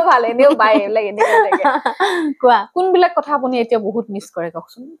নহয় এনেও ভাল এনেও বাই এইবিলাক এনেকৈ থাকে কোৱা কোনবিলাক কথা আপুনি এতিয়া বহুত মিছ কৰে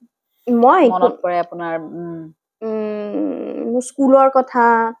কওকচোন মই মনত পৰে আপোনাৰ মোৰ স্কুলৰ কথা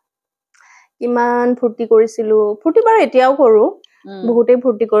কিমান ফূৰ্তি কৰিছিলো ফূৰ্তি বাৰু এতিয়াও কৰো বহুতেই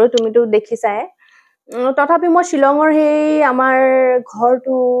ফূৰ্তি কৰো তুমিতো দেখিছাই তথাপি মই শিলঙৰ সেই আমাৰ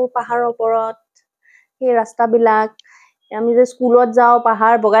ঘৰটো পাহাৰৰ ওপৰত সেই ৰাস্তাবিলাক আমি যে স্কুলত যাওঁ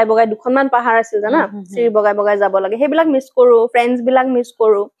পাহাৰ বগাই দুখনমান পাহাৰ আছিল জানা চিৰি বগাই যাব লাগে সেইবিলাক মিছ কৰো ফ্ৰেণ্ডছ বিলাক মিছ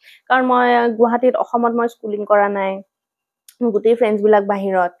কৰো কাৰণ মই গুৱাহাটীত অসমত মই স্কুলিং কৰা নাই গোটেই ফ্ৰেণ্ডছ বিলাক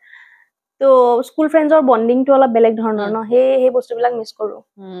বাহিৰত তো স্কুল ফ্ৰেণ্ডছৰ বন্ডিংটো অলপ বেলেগ ধৰণৰ ন সেই বস্তুবিলাক মিছ কৰো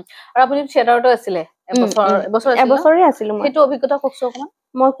আৰু আপুনি থিয়েটাৰতো আছিলে এবছৰে আছিলো মই সেইটো অভিজ্ঞতা কওকচোন অকমান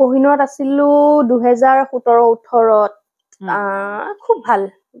মই কোহিনুৰত আছিলো 2017-18ত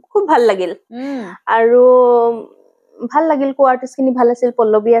খুব ভাল লাগিল আৰু ভাল লাগিল কো আৰ্টিষ্ট খিনি ভাল আছিল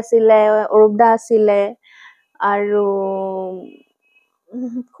পল্লৱী আছিলে অৰূপদা আছিলে আৰু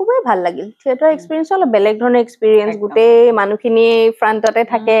খুবেই ভাল লাগিল থিয়েটাৰ এক্সপেৰিয়েন্স অলপ বেলেগ ধৰণৰ এক্সপেৰিয়েন্স গোটেই মানুহখিনি ফ্ৰণ্টতে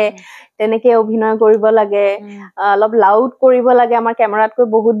থাকে তেনেকে অভিনয় কৰিব লাগে অলপ লাউড কৰিব লাগে আমাৰ কেমেৰাতকৈ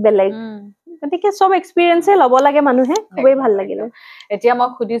বহুত বেলেগ গতিকে সব এক্সপেৰিয়েন্সে ল'ব লাগে মানুহে খুবেই ভাল লাগিল এতিয়া মই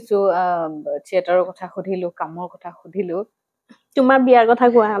সুধিছো থিয়েটাৰৰ কথা সুধিলো কামৰ কথা সুধিলো তোমাৰ বিয়াৰ কথা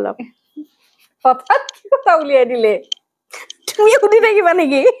কোৱা অলপ হঠাৎ কি কথা উলিয়াই দিলে তুমি সুধি থাকিবা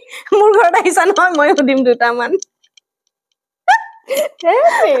নেকি মোৰ ঘৰত আহিছা নহয় মই সুধিম দুটামান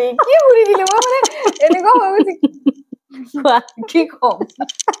কি সুধি দিলে মই মানে এনেকুৱা হৈ গৈছে কোৱা কি কম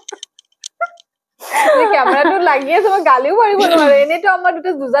কেমেৰাটো লাগি আছে মই গালিও পাৰিব নোৱাৰো এনেতো আমাৰ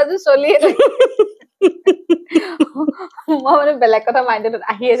দুটা যুঁজাযুঁজ চলিয়ে থাকে মই মানে বেলেগ কথা মাইণ্ডত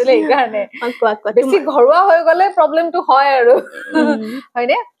আহি আছিলে এইকাৰণে বেছি ঘৰুৱা হৈ গলে প্ৰব্লেমটো হয় আৰু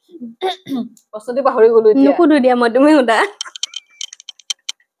হয়নে প্ৰশ্নটো পাহৰি গলো এতিয়া নুসুধো দিয়া মই তুমি সুধা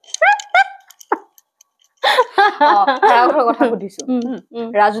ভাড়াঘৰৰ কথা সুধিছো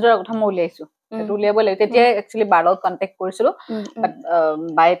ৰাজুদাৰ কথা মই উলিয়াইছো সেইটো উলিয়াব লাগিব তেতিয়া একচুৱেলি বাৰত কণ্টেক্ট কৰিছিলো বাট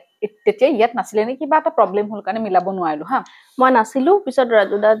বাই তেতিয়া ইয়াত নাছিলে নে কিবা এটা প্ৰব্লেম হ'ল কাৰণে মিলাব নোৱাৰিলো হা মই নাছিলো পিছত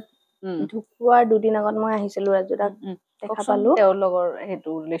ৰাজুদাত ঢুকুৱাৰ দুদিন আগত মই আহিছিলো ৰাজুদাক দেখা পালো তেওঁৰ লগৰ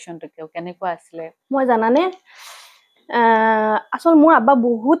হেতু ৰিলেশনটো কেনেকুৱা আছিলে মই জানানে আসল মোৰ আব্বা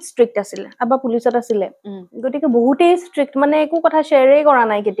বহুত ষ্ট্ৰিক্ট আছিল আব্বা পুলিচত আছিল গতিকে বহুতেই ষ্ট্ৰিক্ট মানে একো কথা শ্বেয়াৰে কৰা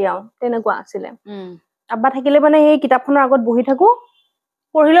নাই কেতিয়াও তেনেকুৱা আছিল আব্বা থাকিলে মানে এই কিতাপখনৰ আগত বহি থাকো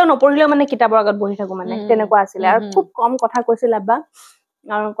পঢ়িলেও নপঢ়িলেও মানে কিতাপৰ আগত বহি থাকো মানে তেনেকুৱা আছিল আৰু খুব কম কথা কৈছিল আব্বা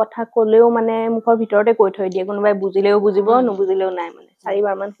আৰু কথা কলেও মানে মুখৰ ভিতৰতে কৈ থৈ দিয়ে কোনোবাই বুজিলেও বুজিব নুবুজিলেও নাই মানে 4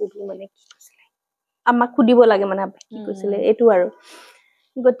 বাৰ মান সুধি মানে কি কৈছিলে আমাক সুধিব লাগে মানে আব্বা কি কৈছিলে এইটো আৰু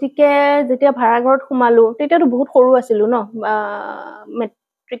গতিকে যেতিয়া ভাড়া ঘৰত সোমালো তেতিয়াতো বহুত সৰু আছিলো ন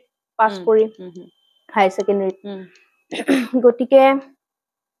মেট্ৰিক পাছ কৰি হাই সেকেন্ডাৰী গতিকে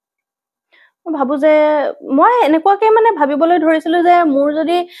মই ভাবো যে মই এনেকুৱাকে মানে ভাবিবলৈ ধৰিছিলো যে মোৰ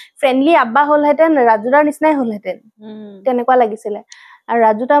যদি ফ্ৰেন্ডলি আব্বা হলহেতেন ৰাজুদাৰ নিচিনাই হলহেতেন তেনেকুৱা লাগিছিলে আৰু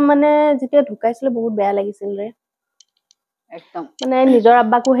ৰাজুদা মানে যেতিয়া ঢুকাইছিল বহুত বেয়া লাগিছিল ৰে একদম মানে নিজৰ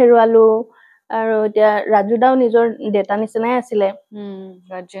আব্বাকো হেৰুৱালো আৰু এতিয়া ৰাজুদাও নিজৰ ডেটা নিচিনাই আছিলে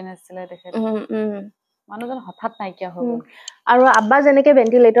গাৰ্জিয়ান আছিলে তেখেত মানুহজন হঠাৎ নাইকিয়া হৈ গ'ল আৰু আব্বা যেনেকে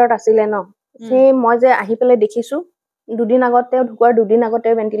ভেন্টিলেটৰত আছিলে ন সেই মই যে আহি পেলাই দেখিছো দুদিন আগতে ঢুকুৱাৰ দুদিন আগতে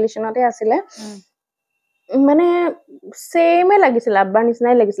ভেন্টিলেশনতে আছিলে মানে সেমে লাগিছিল আব্বাৰ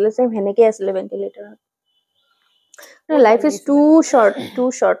নিচিনাই লাগিছিল সেম হেনেকে আছিলে ভেন্টিলেটৰত লাইফ ইজ টু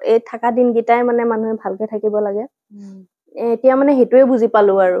শৰ্ট এই থাকা দিন গিটাই মানে মানুহে ভালকে থাকিব লাগে এতিয়া মানে হেতুৱে বুজি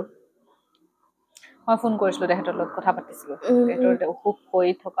পালো আৰু মই ফোন কৰিছিলো তেখেতৰ লগত কথা পাতিছিলো তেখেতৰ অসুখ হৈ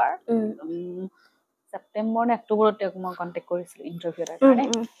থকাৰ সেপ্টেম্বৰ নে অক্টোবৰত তেওঁক মই কণ্টেক্ট কৰিছিলো ইন্টাৰভিউ এটাৰ কাৰণে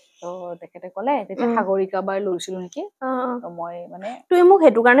তো তেখেতে ক'লে তেতিয়া সাগৰিকা বাৰ লৈছিলো নেকি তো মই মানে তুই মোক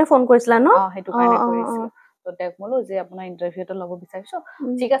হেতু কাৰণে ফোন কৰিছিলা ন হেতু কাৰণে কৰিছিলো তো তেওঁক ক'লো যে আপোনাৰ ইন্টাৰভিউ এটা ল'ব বিচাৰিছো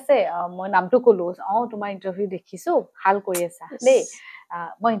ঠিক আছে মই নামটো ক'লো তোমাৰ ইন্টাৰভিউ দেখিছো ভাল কৰি আছা দেই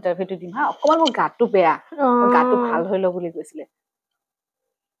মই ইন্টাৰভিউটো দিম হা অকমান মোৰ গাটো বেয়া গাটো ভাল হৈ ল বুলি কৈছিলে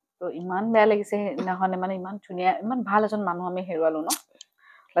তো ইমান বেয়া লাগিছে সেইদিনাখনে মানে ইমান ধুনীয়া ইমান ভাল এজন মানুহ আমি হেৰুৱালো ন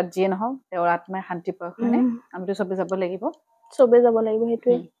বাট যিয়ে নহওক তেওঁৰ আত্মাই শান্তি পাওক হয়নে আমিতো চবে যাব লাগিব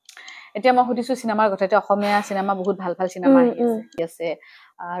সেইটোৱে এতিয়া মই সুধিছো চিনেমাৰ কথা এতিয়া অসমীয়া চিনেমা বহুত ভাল ভাল চিনেমা আহি আছে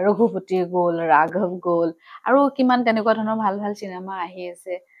ৰঘুপতি গ'ল ৰাঘৱ গ'ল আৰু কিমান তেনেকুৱা ধৰণৰ ভাল ভাল চিনেমা আহি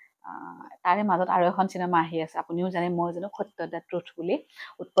আছে তাৰে মাজত আৰু এখন চিনেমা আহি আছে আপুনিও জানে মই জানো সত্য দা ট্ৰুথ বুলি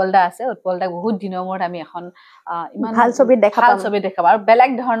উৎপল দা আছে উৎপল দাক বহুত দিনৰ মূৰত আমি এখন ইমান ভাল ছবি দেখাম আৰু বেলেগ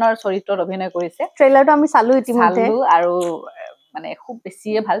ধৰণৰ চৰিত্ৰত অভিনয় কৰিছে ট্ৰেইলাৰটো আমি চালো ইতিমধ্যে আৰু মানে খুব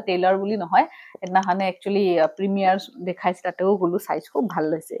বেছিয়ে ভাল ট্ৰেইলাৰ বুলি নহয় সেইদিনাখনে একচুৱেলি প্ৰিমিয়াৰ দেখাইছে তাতেও গ'লো চাইছো খুব ভাল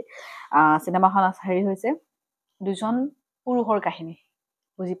হৈছে চিনেমাখন হেৰি হৈছে দুজন পুৰুষৰ কাহিনী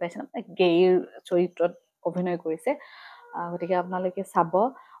বুজি পাইছে ন গেইৰ চৰিত্ৰত অভিনয় কৰিছে গতিকে আপোনালোকে চাব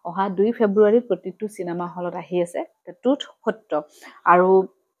অহা 2 ফেব্ৰুৱাৰীত প্ৰতিটো চিনেমা হলত আহি আছে ট্ৰুথ সত্য আৰু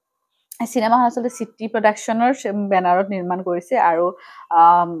চিনেমাখন আচলতে চিটি প্ৰডাকশ্যনৰ বেনাৰত নিৰ্মাণ কৰিছে আৰু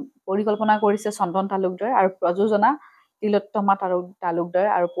পৰিকল্পনা কৰিছে চন্দন তালুকদাৰ আৰু প্ৰযোজনা তিলোত্তমা তালুকদাৰ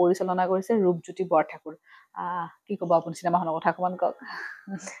আৰু পৰিচালনা কৰিছে ৰূপজ্যোতি বৰঠাকুৰ কি ক'ব আপুনি চিনেমাখনৰ কথা অকমান কওক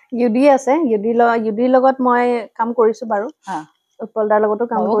ইউডি আছে ইউডিৰ লগত মই কাম কৰিছো বাৰু উৎপল দাৰ লগতো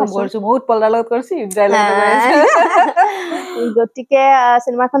কাম কৰিছো মই উৎপল দাৰ লগত কৰিছো গতিকে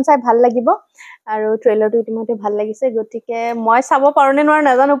চিনেমাখন চাই ভাল লাগিব আৰু ট্ৰেইলাৰটো ইতিমধ্যে ভাল লাগিছে গতিকে মই চাব পাৰো নে নোৱাৰো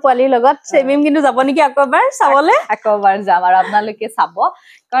নাজানো পোৱালিৰ লগত চেমিম কিন্তু যাব নেকি আকৌবাৰ চাবলে আকৌবাৰ যাম আৰু আপোনালোকে চাব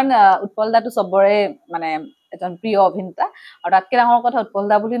কাৰণ উৎপল দাটো চবৰে মানে এজন প্ৰিয় অভিনেতা আৰু তাতকে ডাঙৰ কথা উৎপল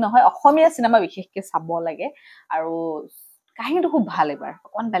দা বুলি নহয় অসমীয়া চিনেমা বিশেষকে চাব লাগে আৰু কাহিনীটো খুব ভাল এবাৰ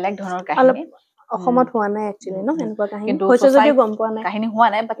অকমান বেলেগ ধৰণৰ কাহিনী অসমত হোৱা নাই একচুয়ালি ন এনেকুৱা কাহিনী হৈছে যদিও গম পোৱা নাই কাহিনী হোৱা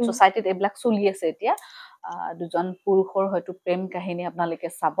নাই বাট সোসাইটিত এইবিলাক চলি আছে এতিয়া দুজন পুৰুষৰ হয়তো প্ৰেম কাহিনী আপোনালোকে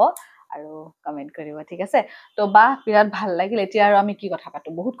চাব আৰু কমেন্ট কৰিব ঠিক আছে তো বা বিৰাট ভাল লাগিল এতিয়া আৰু আমি কি কথা পাতো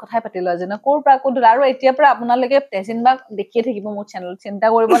বহুত কথাই পাতিলো আজি ন কোৰ পৰা কোৰ আৰু এতিয়াৰ পৰা আপোনালোকে তেহসিন বাক দেখিয়ে থাকিব মোৰ চেনেল চিন্তা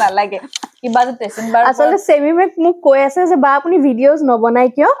কৰিব নালাগে কিবা যে তেহসিন বাৰ আসলে সেমিমে মোক কৈ আছে যে বা আপুনি ভিডিওস নবনাই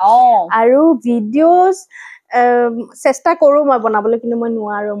কিয় আৰু ভিডিওস চেষ্টা কৰো মই বনাবলৈ কিন্তু মই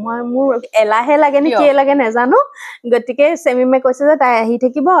নোৱাৰো মই মোৰ এলাহে লাগে নে কি লাগে নাজানো গতিকে সেমিমে কৈছে যে তাই আহি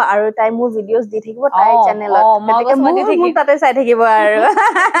থাকিব আৰু তাই মোৰ ভিডিওস দি থাকিব তাই চেনেলত গতিকে মই তাতে চাই থাকিব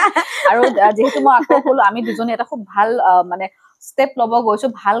আৰু যেহেতু মই আকৌ কলো আমি দুজনে এটা খুব ভাল মানে স্টেপ লব গৈছো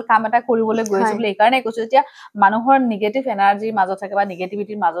ভাল কাম এটা কৰিবলৈ গৈছো বুলি এইকাৰণে কৈছো যেতিয়া মানুহৰ নিগেটিভ এনাৰ্জিৰ মাজত থাকে বা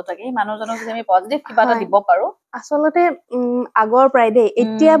নিগেটিভিটিৰ মাজত থাকে সেই মানুহজনক যদি আমি পজিটিভ কিবা এটা দিব পাৰো আসলতে আগৰ প্ৰায় দেই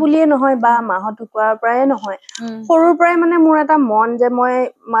এতিয়া বুলিয়ে নহয় বা মাহত ঢুকুৱাৰ পৰাই নহয় সৰুৰ পৰাই মানে মোৰ এটা মন যে মই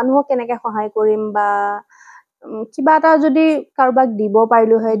মানুহক কেনেকে সহায় কৰিম বা কিবা এটা যদি কাৰোবাক দিব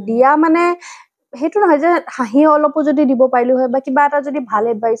পাৰিলো হয় দিয়া মানে সেইটো নহয় যে হাঁহি অলপো যদি দিব পাৰিলো হয় বা কিবা এটা যদি ভাল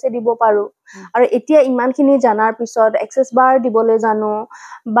এডভাইচে দিব পাৰো আৰু এতিয়া ইমানখিনি জানাৰ পিছত এক্সেছ বাৰ দিবলৈ জানো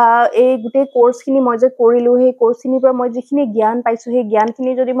বা এই গোটেই কোৰ্চখিনি মই যে কৰিলো সেই কোৰ্চখিনিৰ পৰা মই যিখিনি জ্ঞান পাইছো সেই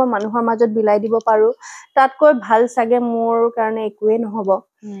জ্ঞানখিনি যদি মই মানুহৰ মাজত বিলাই দিব পাৰো তাতকৈ ভাল চাগে মোৰ কাৰণে একোৱে নহব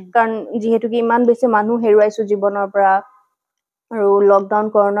কাৰণ যিহেতুকে ইমান বেছি মানুহ হেৰুৱাইছো জীৱনৰ পৰা আৰু লকডাউন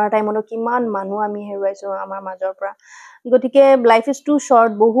কৰোনাৰ টাইমতো কিমান মানুহ আমি হেৰুৱাইছো আমাৰ মাজৰ পৰা গতিকে লাইফ ইজ টু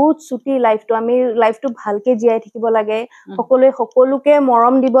শৰ্ট বহুত ছুটি লাইফটো আমি লাইফটো ভালকে জীয়াই থাকিব লাগে সকলোকে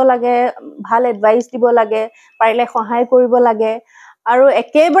মৰম দিব লাগে ভাল এডভাইচ দিব লাগে পাৰিলে সহায় কৰিব লাগে আৰু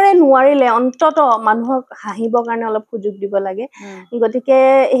একেবাৰে নোৱাৰিলে অন্তত মানুহক হাঁহিবৰ কাৰণে অলপ সুযোগ দিব লাগে গতিকে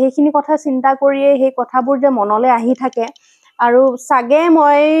সেইখিনি কথা চিন্তা কৰিয়ে সেই কথাবোৰ যে মনলৈ আহি থাকে আৰু সাগে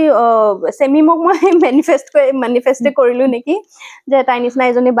মই সেমিমক মই মেনিফেষ্ট কৰিলো নেকি যে তাই নিচিনা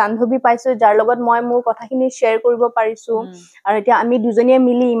এজনী বান্ধৱী পাইছো যাৰ লগত মই মোৰ কথাখিনি শ্বেয়াৰ কৰিব পাৰিছো আৰু এতিয়া আমি দুজনীয়ে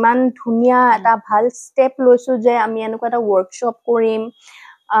মিলি ইমান ধুনীয়া এটা ভাল ষ্টেপ লৈছো যে আমি এনেকুৱা এটা ৱৰ্কশ্বপ কৰিম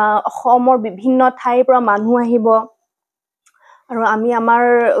অসমৰ বিভিন্ন ঠাইৰ পৰা মানুহ আহিব আৰু আমি আমাৰ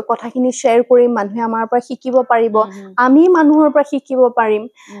কথাখিনি শ্বেয়াৰ কৰিম মানুহে আমাৰ পৰা শিকিব পাৰিব আমি মানুহৰ পৰা শিকিব পাৰিম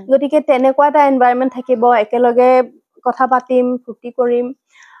গতিকে তেনেকুৱা এটা এনভাইৰনমেন্ট থাকিব একেলগে কথা পাতিম ফূৰ্তি কৰিম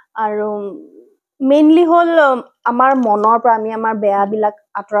আৰু মেইনলি হল আমাৰ মনৰ পৰা আমি আমাৰ বেয়াবিলাক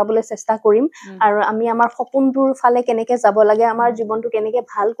আঁতৰাবলৈ চেষ্টা কৰিম আৰু আমি আমাৰ সপোনটোৰ ফালে কেনেকে যাব লাগে আমাৰ জীৱনটো কেনেকে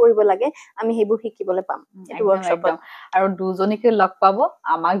ভাল কৰিব লাগে আমি সেইবোৰ শিকিবলৈ পাম এইটো ৱৰ্কশ্বপত আৰু দুজনীকে লগ পাব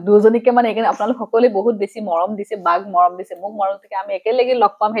আমাক দুজনীকে মানে আপোনালোক সকলোৱে বহুত বেছি মৰম দিছে বাক মৰম দিছে মোক মৰম দিছে আমি একেলগে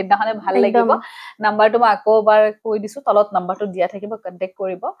লগ পাম সেইদিনাখনে ভাল লাগিব নাম্বাৰটো মই আকৌ এবাৰ কৈ দিছো তলত নাম্বাৰটো দিয়া থাকিব কন্টেক্ট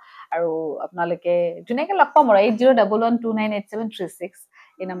কৰিব আৰু আপোনালোকে ধুনীয়াকে লগ পাম আৰু 8011298736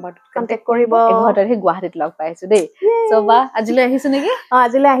 এই নাম্বাৰটোত কন্টেক্ট কৰিব 11 তাৰিখে গুৱাহাটীত লগ পাইছো দেই সো বা আজিলৈ আহিছো নেকি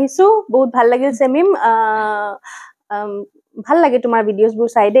আজিলৈ আহিছো বহুত ভাল লাগিল সেমিম ভাল লাগে তোমাৰ ভিডিঅ'ছবোৰ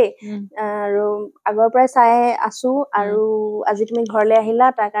চাই দেই আৰু আগৰ পৰাই চাই আছো আৰু আজি তুমি ঘৰলৈ আহিলা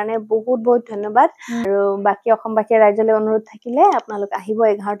তাৰ কাৰণে বহুত বহুত ধন্যবাদ আৰু বাকি অসমবাসী ৰাইজলৈ অনুৰোধ থাকিলে আপোনালোক আহিব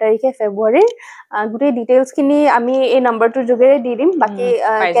 11 তাৰিখে ফেব্ৰুৱাৰীৰ গোটেই ডিটেইলছখিনি আমি এই নম্বৰটোৰ যোগেৰে দি দিম বাকি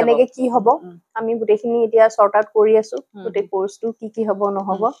কেনেকে কি হ'ব আমি গোটেইখিনি এতিয়া সৰ্ট আউট কৰি আছো গোটেই কোৰ্সটো কি হ'ব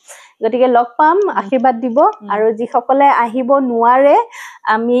নহব গতিকে লগ পাম আশীৰ্বাদ দিব আৰু যিসকলে আহিব নোৱাৰে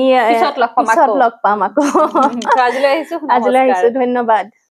আমি পিছত লগ পাম আকৌ আজিলৈ আহিছো ধন্যবাদ